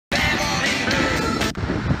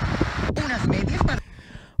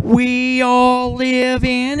We all live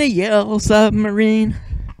in a yellow submarine.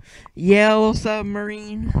 Yellow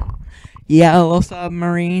submarine. Yellow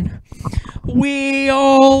submarine. We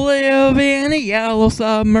all live in a yellow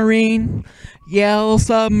submarine. Yellow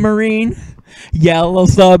submarine. Yellow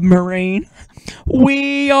submarine.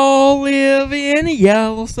 We all live in a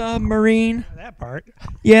yellow submarine. That part.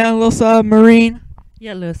 Yellow submarine.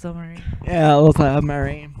 Yellow submarine. Yellow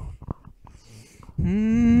submarine.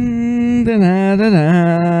 Da da da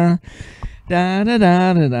da. Da da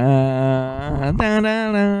da da da. Da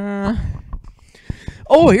da da.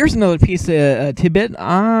 Oh, here's another piece of tidbit.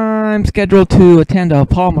 I'm scheduled to attend a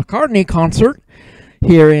Paul McCartney concert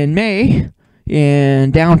here in May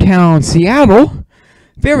in downtown Seattle.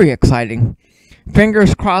 Very exciting.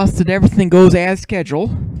 Fingers crossed that everything goes as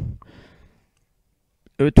scheduled.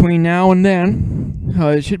 Between now and then,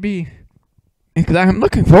 it should be, because I'm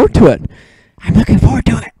looking forward to it. I'm looking forward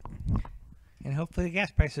to it. And hopefully the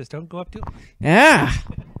gas prices don't go up too. Yeah.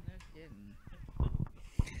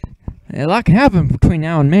 A lot can happen between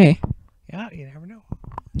now and May. Yeah, you never know.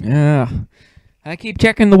 Yeah. I keep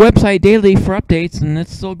checking the website daily for updates, and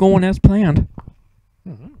it's still going as planned.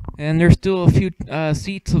 Mm-hmm. And there's still a few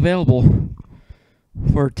seats available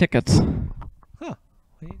for tickets. Huh.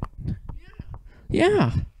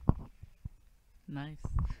 Yeah. Nice.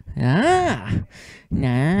 Ah.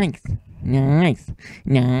 Nice. Nice.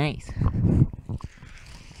 Nice.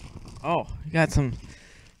 Oh, you got some...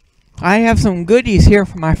 I have some goodies here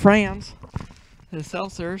for my friends. The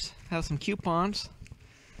seltzers have some coupons.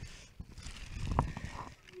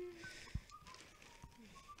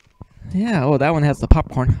 Yeah, oh, that one has the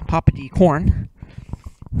popcorn. Poppity corn.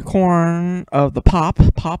 Corn of the pop.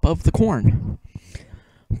 Pop of the corn.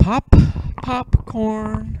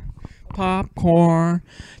 Popcorn. Popcorn.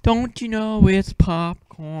 Don't you know it's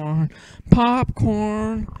popcorn?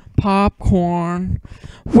 Popcorn. Popcorn.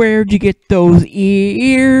 Where'd you get those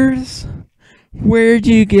ears? Where'd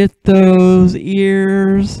you get those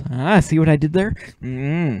ears? Ah, see what I did there?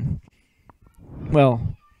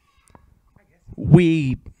 Well,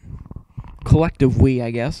 collective we,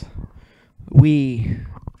 I guess. We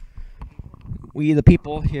the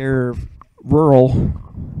people here,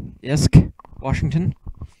 rural-esque Washington.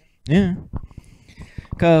 Yeah.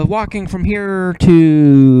 'Cause walking from here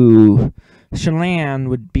to Chelan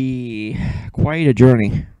would be quite a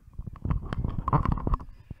journey.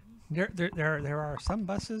 There are some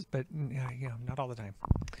buses, but not all the time.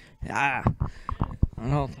 Ah. I don't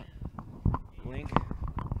know. Link.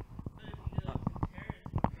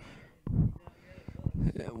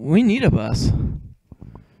 We need a bus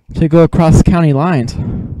to go across county lines.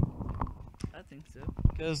 I think so.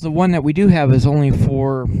 Because the one that we do have is only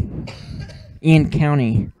for in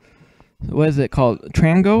county. What is it called?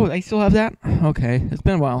 Trango? They still have that? Okay. It's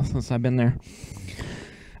been a while since I've been there.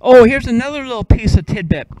 Oh, here's another little piece of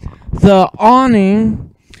tidbit. The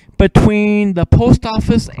awning between the post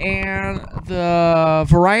office and the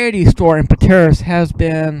variety store in Pateros has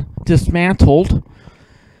been dismantled.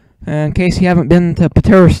 In case you haven't been to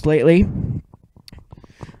Pateros lately,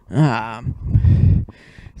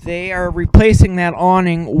 they are replacing that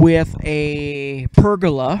awning with a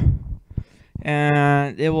pergola,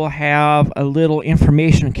 and it will have a little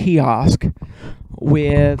information kiosk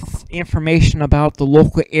with information about the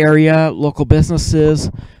local area, local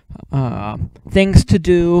businesses, things to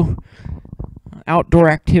do,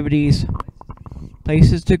 outdoor activities,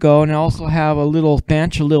 places to go, and also have a little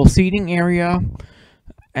bench, a little seating area.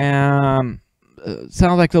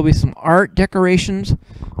 Sounds like there'll be some art decorations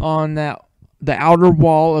on the outer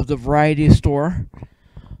wall of the variety store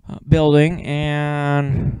building,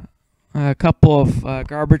 and a couple of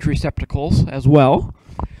garbage receptacles as well.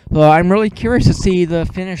 So I'm really curious to see the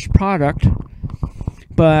finished product,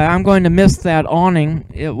 but I'm going to miss that awning.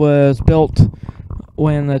 It was built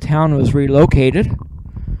when the town was relocated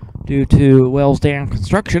due to Wells Dam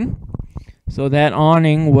construction. So that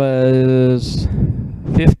awning was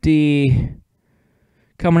 50,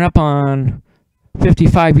 coming up on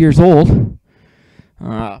 55 years old.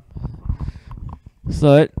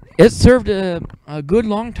 So it served a good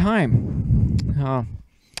long time.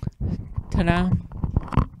 Ta-da.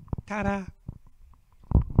 Ta-da.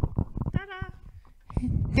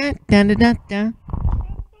 Da-da-da-da-da.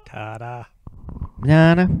 Ta-da.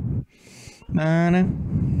 Da-da. Ba-da.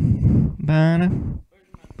 Ba-da.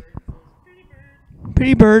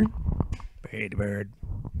 Pretty bird. Pretty bird.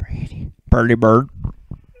 Pretty. Birdie bird.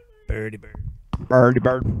 Birdie bird. Birdie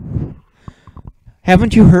bird.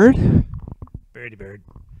 Haven't you heard? Birdie bird.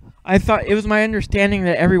 I thought it was my understanding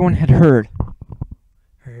that everyone had heard.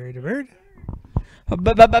 Birdie bird.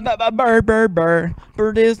 Bird, bird, bird.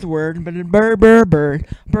 Bird is the word. Bird, bird, bird.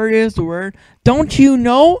 Bird is the word. Don't you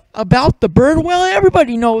know about the bird? Well,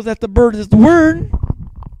 everybody knows that the bird is the word.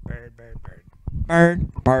 Bird, bird, bird.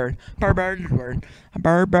 Bird, bird. Bird, bird is the word.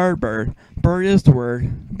 Bird, bird, bird. Bird is the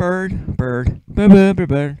word. Bird, bird. Bird, bird,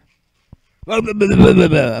 bird. Bird,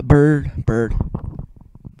 bird.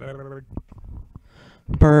 Bird.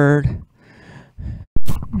 Bird.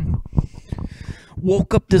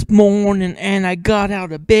 Woke up this morning and I got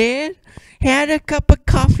out of bed. Had a cup of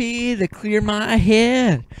coffee to clear my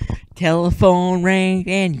head. Telephone rang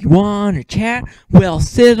and you wanna chat? Well,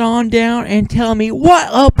 sit on down and tell me what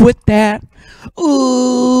up with that.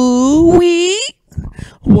 Ooh wee.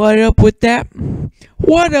 What up with that?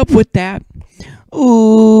 What up with that?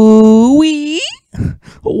 Ooh wee.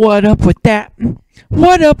 What up with that?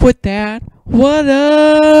 What up with that? What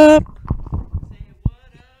up?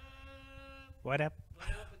 What up?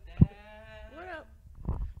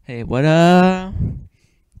 Hey, what up?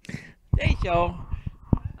 Hey, Joe.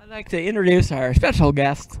 I'd like to introduce our special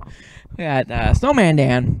guests. We got Snowman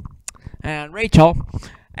Dan and Rachel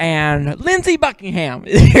and Lindsay Buckingham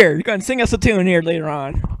is here. You're going to sing us a tune here later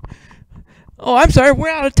on. Oh, I'm sorry. We're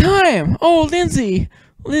out of time. Oh, Lindsay.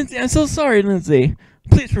 Lindsay, I'm so sorry, Lindsay.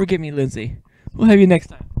 Please forgive me, Lindsay. We'll have you next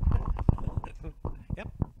time. Yep.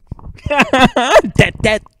 Da,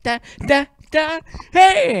 da, da, da, da.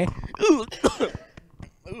 Hey! Ooh.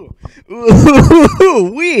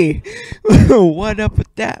 Ooh, wee. What up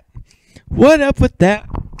with that? What up with that?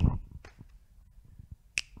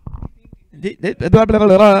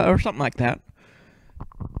 Or something like that.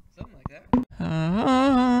 Something like that.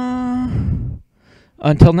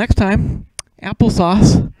 Until next time,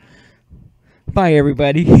 applesauce. Bye,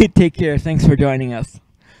 everybody. Take care. Thanks for joining us.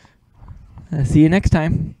 See you next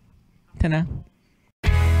time. Ta-na.